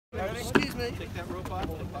Excuse me.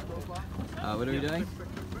 What are we doing?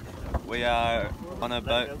 We are on a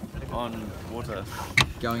boat on water.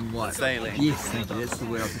 Going what? Sailing. Yes, thank you. That's the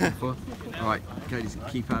word I was looking for. Right, Cody's a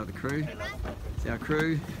key part of the crew. It's our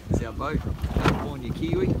crew. It's our boat. California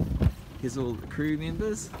Kiwi. Here's all the crew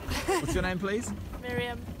members. What's your name, please?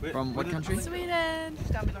 Miriam. From what country? Sweden.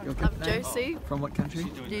 Your I'm name? Josie. From what country?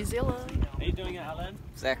 New Zealand. Are you doing it, Alan?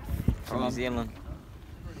 Zach from New Zealand.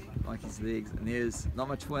 Like his legs. And there's not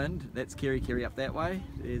much wind. That's Kerry up that way.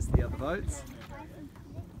 There's the other boats.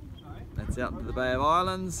 That's out into the Bay of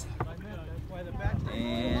Islands.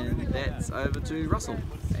 And that's over to Russell.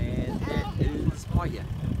 And that is Paia.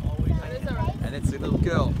 And that's a little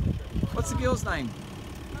girl. What's the girl's name?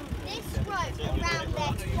 This rope around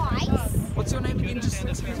there twice. What's your name again? Just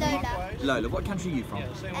Lola. Lola. What country are you from?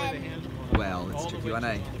 Well, it's a tricky one,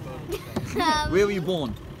 eh? Where were you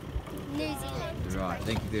born? New Zealand. Right,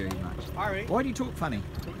 thank you very much. Why do you talk funny?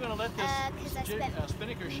 Because I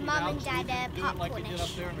spent Mum and Dad Park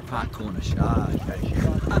Cornish. Park Cornish. Ah, okay.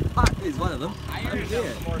 There's one of them. Over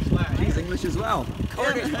there. She's English as well.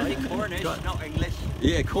 Cornish, Cornish, not English.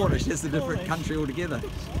 Yeah, Cornish. That's a different country altogether.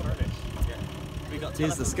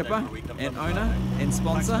 Here's the skipper and owner and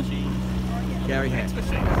sponsor, Gary Hack.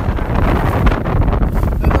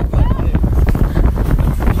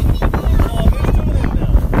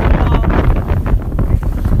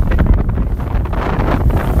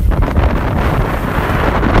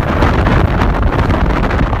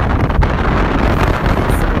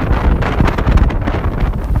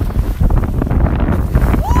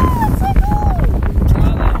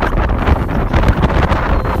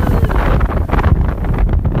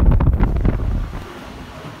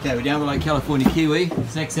 Okay, we're down below California Kiwi.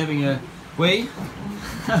 Zach's having a wee.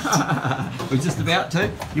 We're just about to.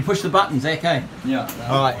 You push the button, Zach, eh? Yeah.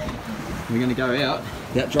 Alright, we're going to go out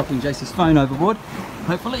without dropping Jason's phone overboard,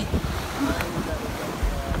 hopefully.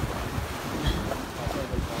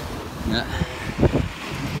 Yeah.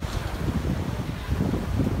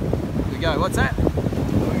 Here we go, what's that?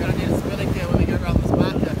 We're going to need a spinnaker when we go around this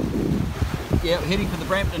marker. Yeah, we're heading for the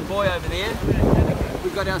Brampton Buoy over there.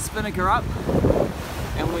 We've got our spinnaker up.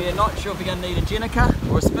 And we're not sure if we're going to need a jenica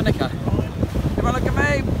or a spinnaker. Everyone look at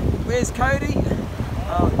me. Where's Cody?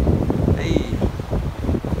 Oh, hey.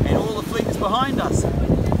 And all the fleet is behind us.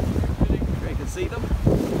 You can see them.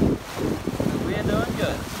 We're doing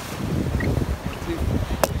good.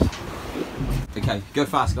 Okay, go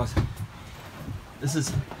fast, guys. This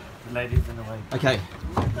is... The lady's in the way. Okay,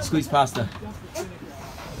 squeeze past her.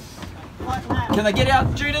 Can they get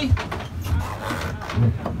out, Judy?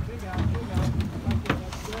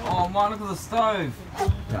 Oh man, look at the stove.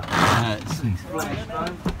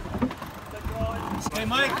 Hey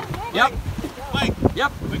Mike. Yep. Mike.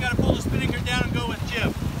 Yep. We got to pull the spinnaker down and go with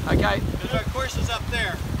Jim. Okay. Because our course is up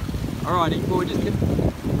there. Alrighty, well we just get...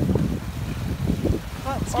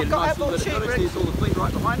 Let's get a nice little bit of footage. There's all the fleet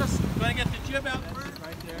right behind us. Want to get the jib out first?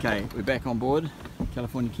 Okay, we're back on board.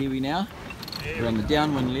 California Kiwi now. We're on the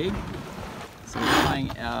downwind leg. So we're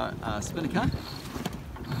playing our spinnaker.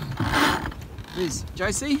 There's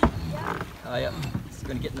Josie. Yeah. Oh yeah, he's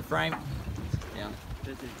going to get in the frame. Down.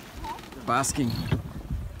 Basking.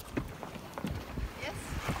 Yes?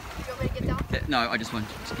 You want me to get down? No, I just want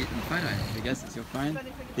to get in the photo. There you go, that's your phone.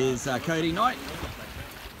 There's Cody Knight.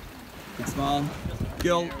 Big smile.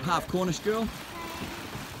 Girl, half Cornish girl.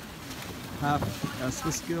 Half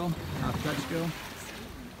Swiss girl. Half Dutch girl.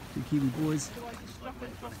 Two Kiwi boys.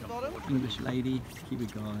 English lady. Kiwi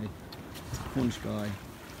guy. Cornish guy.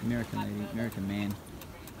 American lady, American man,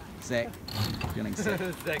 Zach, feeling sick,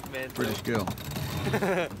 Zach, man. British girl,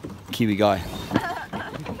 Kiwi guy,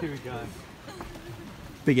 Kiwi guy.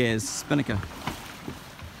 big ass spinnaker.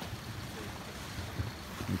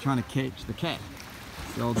 We're trying to catch the cat.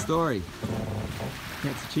 It's the old story.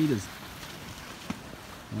 Cats are cheaters.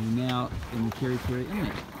 And we're now in the Kerry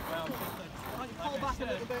Inlet.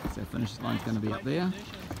 So finish line's going to be up there.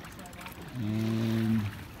 And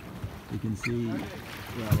you can see, well,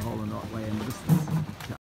 the whole lot way in the distance.